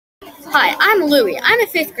Hi, I'm Louie. I'm a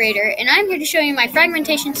 5th grader, and I'm here to show you my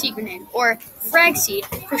fragmentation seed grenade, or Frag Seed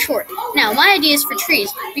for short. Now, my idea is for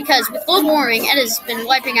trees, because with global warming, it has been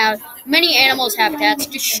wiping out many animals' habitats,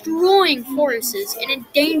 destroying forests, and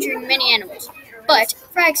endangering many animals. But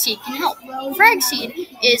Frag Seed can help. Frag Seed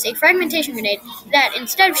is a fragmentation grenade that,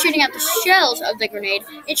 instead of shooting out the shells of the grenade,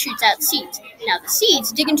 it shoots out seeds. Now, the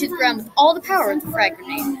seeds dig into the ground with all the power of the frag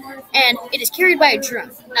grenade, and it is carried by a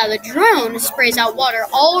drone. Now, the drone sprays out water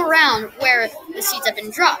all around where the seeds have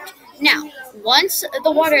been dropped. Now, once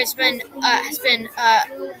the water has been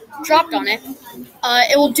dropped on it,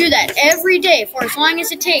 it will do that every day for as long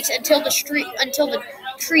as it takes until the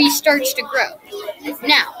tree starts to grow.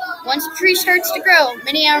 Now, once the tree starts to grow,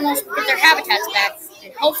 many animals will get their habitats back,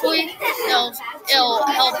 and hopefully it'll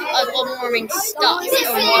help global warming stop or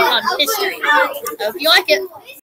become history. I hope you like it.